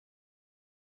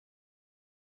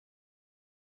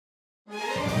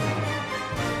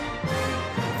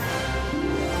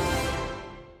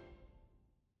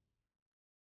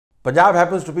Punjab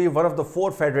happens to be one of the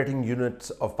four federating units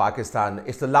of Pakistan.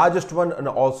 It's the largest one and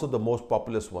also the most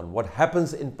populous one. What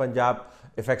happens in Punjab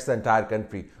affects the entire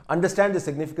country. Understand the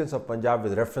significance of Punjab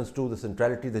with reference to the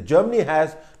centrality that Germany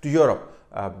has to Europe.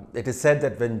 It is said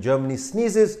that when Germany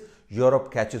sneezes,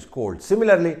 Europe catches cold.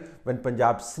 Similarly, when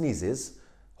Punjab sneezes,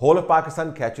 whole of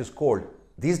Pakistan catches cold.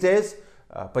 These days,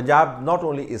 Punjab not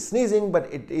only is sneezing,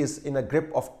 but it is in a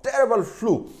grip of terrible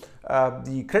flu.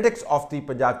 The critics of the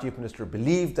Punjab Chief Minister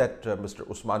believe that Mr.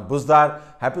 Usman Buzdar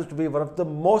happens to be one of the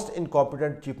most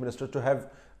incompetent Chief Ministers to have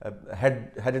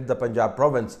headed the Punjab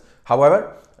province.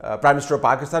 However, Prime Minister of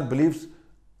Pakistan believes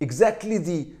exactly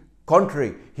the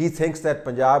contrary. He thinks that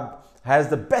Punjab has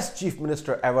the best Chief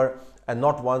Minister ever, and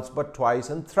not once but twice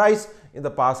and thrice in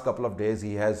the past couple of days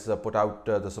he has put out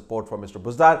the support for Mr.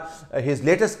 Buzdar. His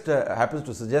latest happens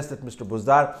to suggest that Mr.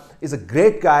 Buzdar is a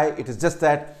great guy. It is just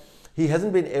that he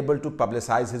hasn't been able to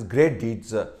publicize his great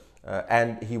deeds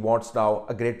and he wants now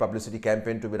a great publicity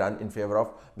campaign to be run in favor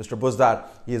of Mr. Buzdar.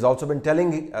 He has also been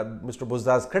telling Mr.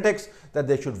 Buzdar's critics that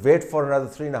they should wait for another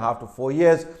 3.5 to 4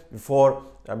 years before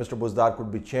Mr. Buzdar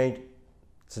could be changed,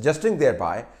 suggesting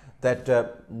thereby that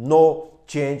no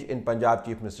change in Punjab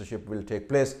Chief Ministership will take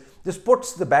place. This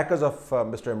puts the backers of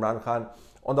Mr. Imran Khan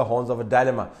on the horns of a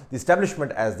dilemma. The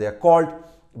establishment, as they are called,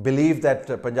 believe that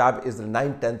Punjab is the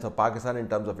 9/10 of Pakistan in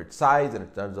terms of its size and in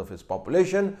terms of its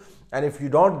population, and if you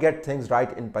don't get things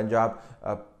right in Punjab,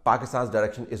 Pakistan's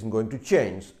direction isn't going to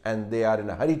change, and they are in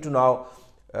a hurry to now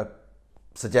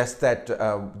suggest that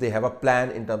they have a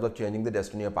plan in terms of changing the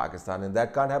destiny of Pakistan, and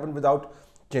that can't happen without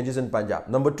changes in Punjab.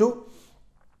 Number two,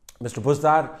 Mr.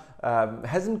 Buzdar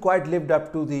hasn't quite lived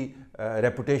up to the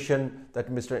reputation that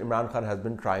Mr. Imran Khan has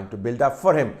been trying to build up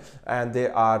for him, and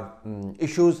there are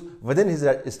issues within his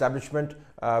establishment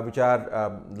which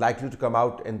are likely to come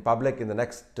out in public in the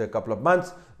next couple of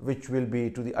months, which will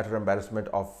be to the utter embarrassment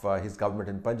of his government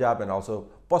in Punjab and also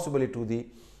possibly to the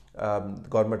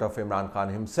government of Imran Khan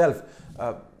himself.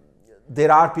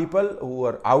 There are people who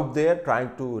are out there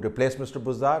trying to replace Mr.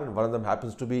 Buzdar, and one of them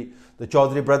happens to be the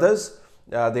Chaudhary brothers.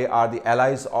 They are the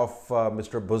allies of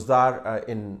Mr. Buzdar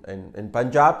in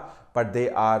Punjab, but they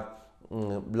are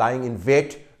lying in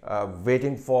wait,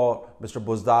 waiting for Mr.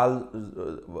 Buzdar's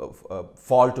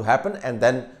fall to happen, and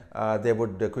then they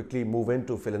would quickly move in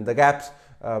to fill in the gaps.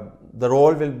 The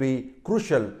role will be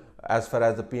crucial as far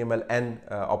as the PMLN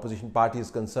opposition party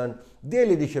is concerned. Their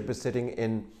leadership is sitting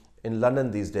in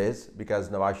London these days because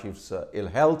Nawaz Sharif's ill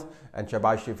health, and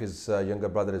Shahbaz Sharif, his younger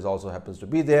brother, also happens to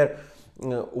be there.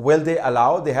 Will they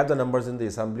allow? They have the numbers in the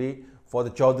assembly for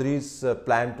the Chaudhary's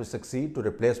plan to succeed, to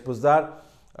replace Buzdar.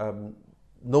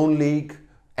 Noon League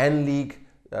and League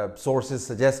sources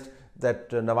suggest that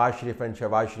Nawaz Sharif and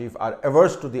Shahbaz Sharif are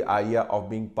averse to the idea of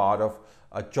being part of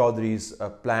Chaudhary's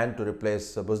plan to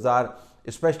replace Buzdar,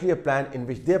 especially a plan in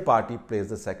which their party plays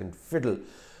the second fiddle.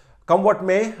 Come what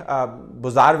may,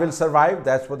 Buzdar will survive.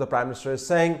 That's what the Prime Minister is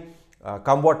saying.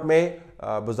 Come what may,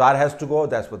 Buzdar has to go.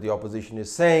 That's what the opposition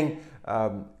is saying.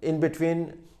 In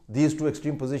between these two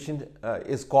extreme positions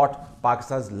is caught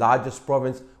Pakistan's largest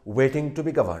province waiting to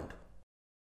be governed.